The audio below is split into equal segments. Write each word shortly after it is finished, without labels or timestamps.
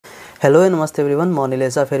Hello नमस्ते everyone, म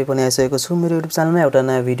निलेश झा फेरि पनि आइसकेको छु मेरो युट्युब च्यानलमा एउटा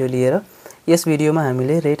नयाँ भिडियो लिएर। यस भिडियोमा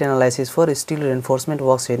हामीले rate analysis for still reinforcement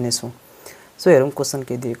works हेर्नेछौँ। सो हेरौँ क्वेसन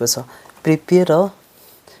के दिएको छ। Prepare a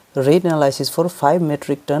rate analysis for 5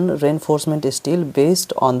 metric ton reinforcement still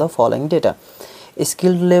based on the following data.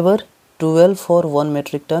 Skilled labour 12 for 1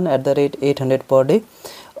 metric ton at the rate 800 per day,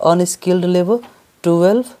 unskilled labor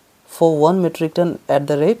 12 for 1 metric ton at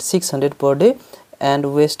the rate 600 per day and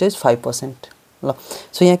wastage 5%। ल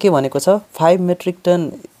so यहाँ के भनेको छ 5 metric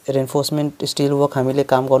ton reinforcement still work हामीले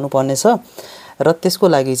काम गर्नुपर्ने छ र त्यसको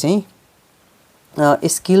लागि चाहिँ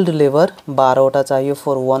स्किल्ड लेबर 12 वटा चाहियो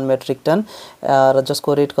फर 1 मेट्रिक टन र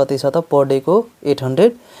जसको रेट कति छ त पर डे को 800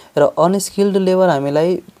 र अनस्किल्ड लेबर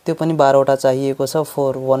हामीलाई त्यो पनि 12 वटा चाहिएको छ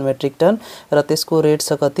फर 1 मेट्रिक टन र त्यसको रेट छ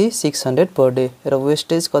कति 600 पर डे र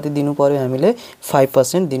वेस्टेज कति दिनु पर्यो हामीले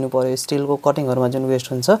 5% दिनु पर्यो स्टिलको कटिङहरुमा जुन वेस्ट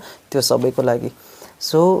हुन्छ त्यो सबैको लागि।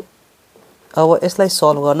 सो अब यसलाई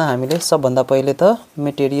सल्भ गर्न हामीले सबभन्दा पहिले त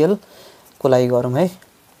मटेरियल को लागि गरौँ है।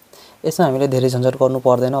 यसमा हामीले धेरै झन्झट गर्नु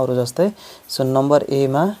पर्दैन अरु जस्तै। सो नम्बर ए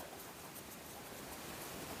मा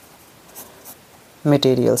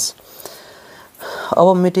मटेरियल्स। अब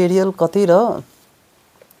मटेरियल कति र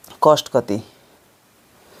कस्ट कति।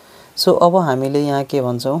 सो अब हामीले यहाँ के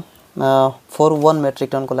भन्छौं फर 1 मेट्रिक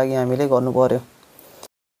टन को लागि हामीले गर्नु पर्यो।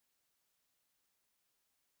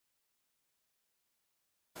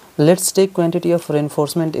 Let's take quantity of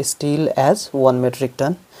reinforcement steel as 1 metric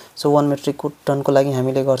ton. So 1 metric ton को लागि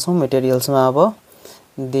हामीले गर्छौं materials मा अब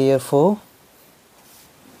therefore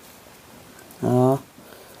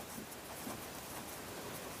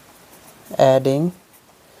adding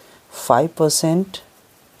 5%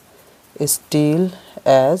 steel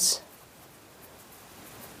as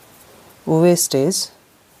wastage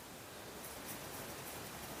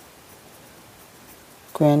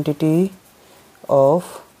quantity of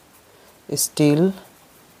steel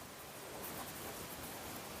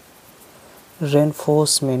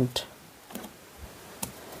reinforcement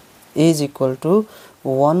is equal to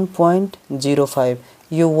 1.05।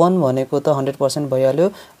 यो 1 भनेको त 100% भइहाल्यो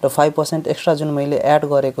र 5% एक्स्ट्रा जुन मैले एड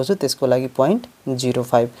गरेको छु त्यसको लागि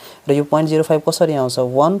 0.05 र यो 0.05 कसरी आउँछ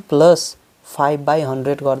 1 +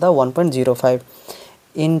 5/100 गर्दा 1.05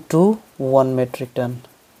 इन्टु 1 मेट्रिक टन।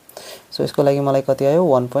 सो यसको लागि मलाई कति आयो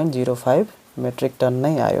 1.05 मेट्रिक टन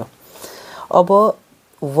नै आयो। अब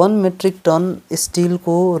 1 मेट्रिक टन स्टिल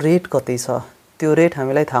को रेट कति छ त्यो रेट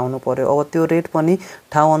हामीलाई थाहा हुनु पर्यो। अब त्यो रेट पनि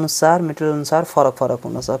ठाउँ अनुसार मटेरियल अनुसार फरक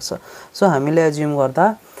हुन सक्छ। सो हामीले एज्युम गर्दा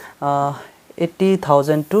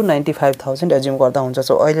 80,000 to 95,000 एज्युम गर्दा हुन्छ।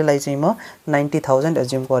 सो अहिलेलाई चाहिँ म 90,000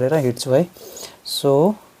 एज्युम गरेर हिड्छु है।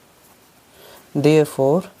 So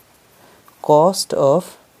therefore cost of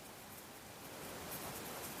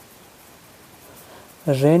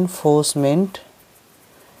reinforcement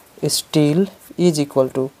steel is equal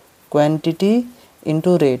to quantity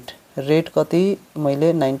into rate। Rate कति मैले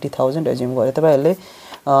 90,000 एज्युम गरे। तपाईहरुले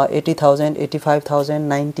 80,000 85,000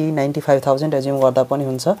 90 95,000 एज्युम गर्दा पनि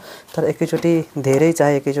हुन्छ। तर एकैचोटी धेरै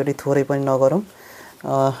चाहे एकैचोटी थोरै पनि नगरौं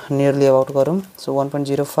नियरली अबाउट गरौं। So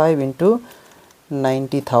 1.05 into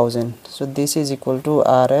 90,000। So this is equal to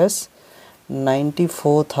RS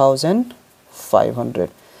 94,500।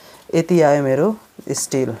 यति आयो मेरो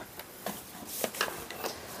स्टिल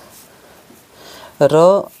र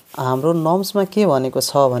हाम्रो नर्म्समा के भनेको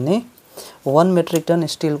छ भने 1 मेट्रिक टन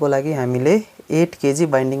स्टिल को लागि हामीले 8 kg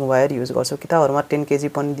बाइन्डिङ वायर युज गर्छौं। किताबहरुमा 10 kg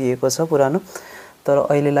पनि दिएको छ पुरानो, तर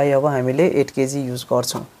अहिलेलाई अब हामीले 8 kg युज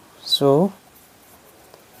गर्छौं। So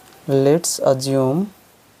let's assume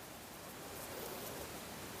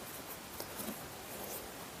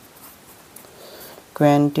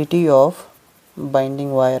quantity of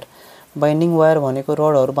binding wire. Binding wire भनेको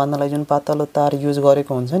रडहरु बान्नलाई जुन पातलो तार युज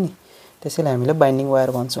गरेको हुन्छ नि त्यसैले हामीले बाइन्डिङ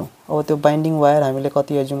वायर भन्छौं। अब त्यो बाइन्डिङ वायर हामीले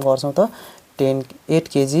कति एज्युम गर्छौं त 8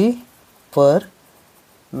 kg पर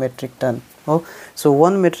मेट्रिक टन हो। सो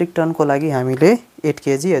 1 मेट्रिक टन को लागि हामीले 8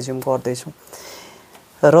 kg एज्युम गर्दै छौं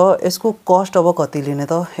र यसको कस्ट अब कति लिने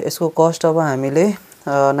त। यसको कस्ट अब हामीले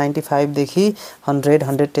 95 देखि 100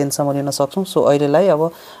 110 सम्म लिन सक्छौं। सो अहिलेलाई अब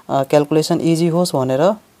क्याल्कुलेसन इजी होस् भनेर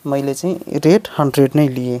मैले चाहिँ रेट 100 नै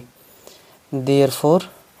लिए। therefore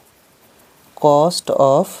cost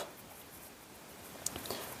of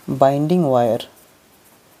binding wire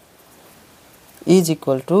is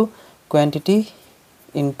equal to quantity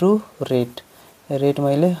into rate। Rate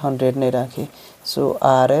मैले 100 नै राखे। So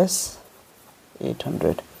RS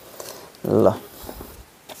 800। ल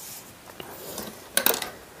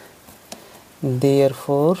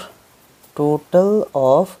therefore total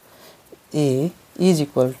of A is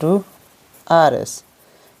equal to RS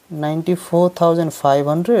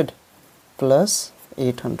 94,500 plus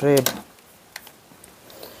 800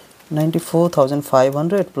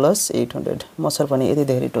 94,500 plus 800 मसर पनि यति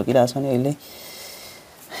धेरै टोकिरहेछ नि अहिले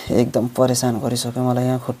एकदम परेशान गरिसक्यो मलाई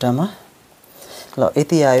यहाँ खुट्टामा ल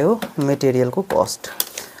यति आयो मेटेरियलको कस्ट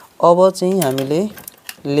अब चाहिँ हामीले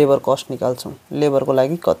लेबर कस्ट निकाल्छौं लेबरको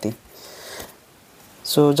लागि कति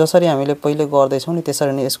सो जसरी हामीले पहिले गर्दै छौं नि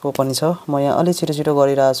त्यसरी नै यसको पनि छ म यहाँ अलि छिटो छिटो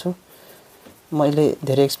गरिरहेको छु मैले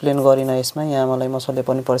धेरै एक्सप्लेन गरिन यसमा यहाँ मलाई मसले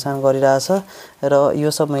पनि परेशान गरिरहेछ र यो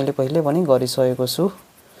सब मैले पहिले पनि गरिसकेको छु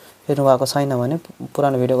हेर्नु भएको छैन भने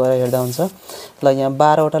पुरानो भिडियो गएर हेर्दा हुन्छ ल यहाँ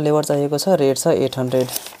 12 वटा लेबर चाहिएको छ रेट छ 800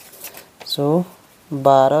 सो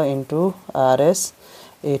 12 इन्टु आरएस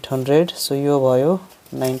 800 सो यो भयो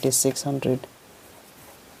 9600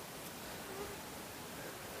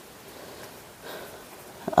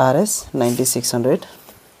 आरएस 9600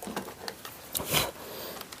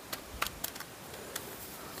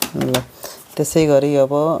 ल त्यसै गरी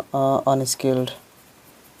अब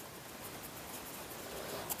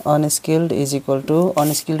unskilled is equal to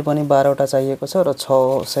unskilled पनि 12 वटा चाहिएको छ र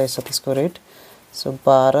 637 को rate so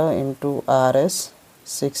 12 into RS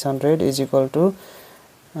 600 is equal to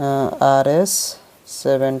RS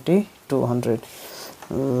 7200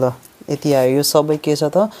 ल यति आयो यो सबै के छ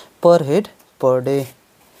त पर head per day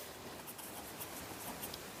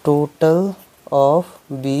total of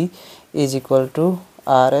B is equal to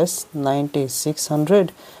RS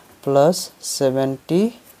 9600 plus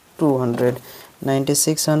 7200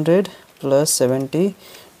 9600 plus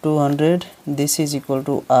 7200 this is equal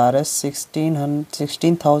to RS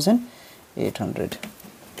 16800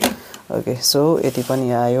 okay so यति पनि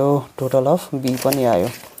आयो total of B पनि आयो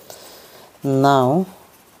now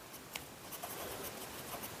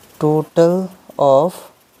total of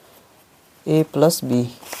A plus B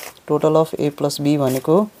total of A plus B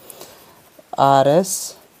भनेको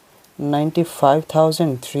RS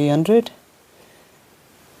 95,300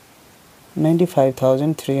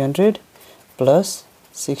 plus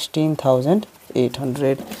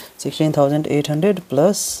 16,800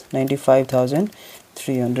 plus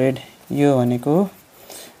 95,300 यो भनेको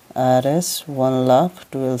RS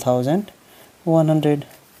 1,12,100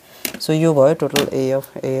 so यो भयो total A of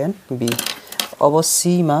A and B अब C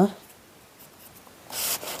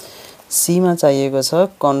मा चाहिएको छ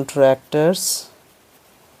कन्ट्र्याक्टर्स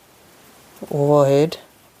ओभरहेड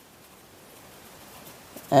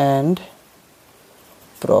एन्ड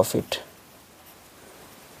प्रॉफिट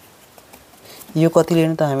यो कति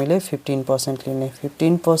लिने त हामीले 15% लिने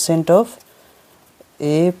 15% of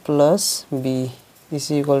A plus B is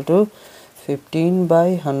equal to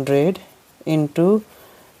 15/100 into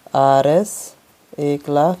RS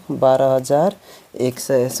 1,12,100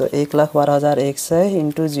 so 1,12,100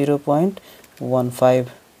 into 0.15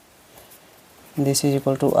 this is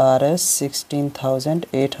equal to RS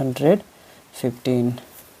 16,815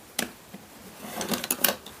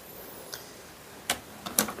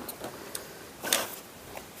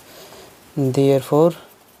 therefore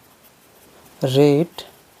rate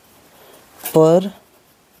per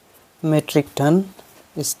metric ton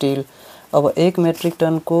steel अब 1 metric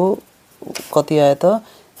ton को कति आयो त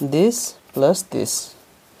this plus this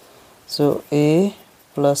so A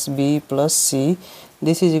plus B plus C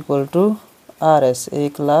this is equal to RS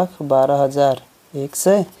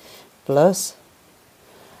 1,12,100 plus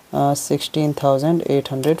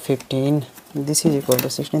 16,815 this is equal to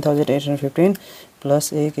 16,815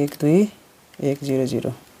 plus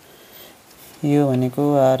 1,121,000 यो भनेको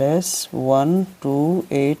RS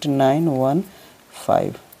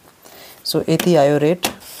 128915 so यति आयो rate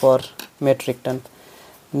per metric ton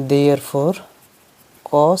therefore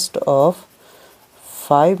cost of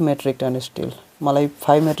 5 metric ton steel मलाई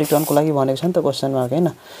 5 metric ton को लागि भनेको छ नि त क्वेशनमा हैन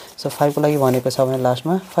सो 5 को लागि भनेको छ भने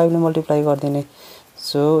लास्टमा 5 ले मल्टिप्लाई गर्दिने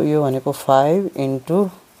सो यो भनेको 5 into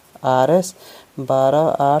RS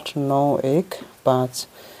 1289115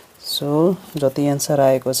 सो जति आन्सर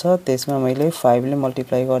आएको छ त्यसमा मैले 5 ले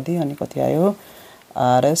मल्टिप्लाई गर्दिए अनि कति आयो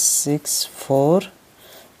RS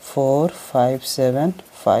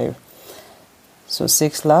 644,575 so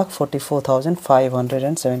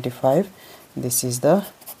 6,44,575 this is the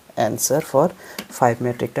answer for 5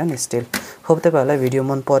 metric ton steel hope तपाईहरुलाई भिडियो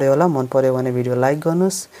मन पर्यो होला मन पर्यो भने भिडियो लाइक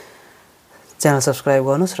गर्नुस् च्यानल सब्स्क्राइब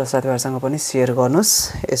गर्नुस् र साथीहरुसँग पनि शेयर गर्नुस्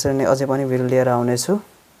यसरी नै अझै पनि भिडियो लिएर आउने छु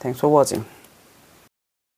थ्यांक्स फर वाचिङ